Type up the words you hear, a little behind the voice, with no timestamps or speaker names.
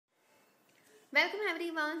Welcome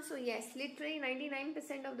everyone. So yes, literally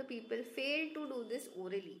 99% of the people fail to do this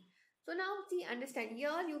orally. So now see, understand,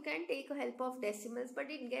 here you can take a help of decimals, but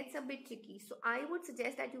it gets a bit tricky. So I would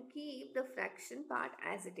suggest that you keep the fraction part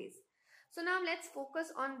as it is. So now let's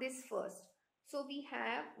focus on this first. So we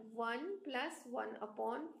have 1 plus 1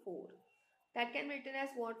 upon 4. That can be written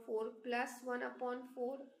as what? 4 plus 1 upon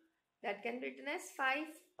 4. That can be written as 5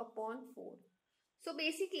 upon 4. So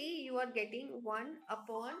basically you are getting 1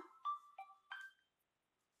 upon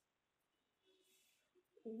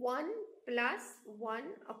 1 plus 1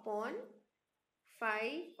 upon 5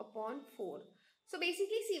 upon 4. So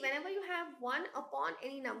basically see, whenever you have 1 upon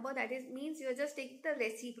any number, that is means you are just taking the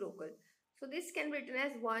reciprocal. So this can be written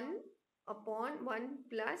as 1 upon 1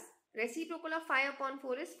 plus reciprocal of 5 upon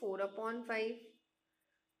 4 is 4 upon 5.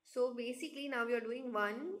 So basically now we are doing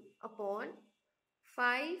 1 upon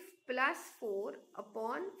 5 plus 4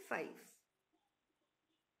 upon 5.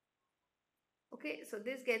 Okay, so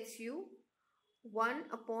this gets you 1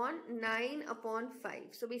 upon 9 upon 5.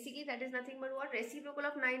 So basically that is nothing but what? Reciprocal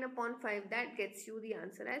of 9 upon 5. That gets you the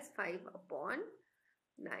answer as 5 upon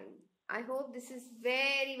 9. I hope this is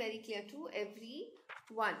very clear to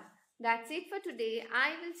everyone. That's it for today.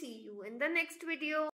 I will see you in the next video.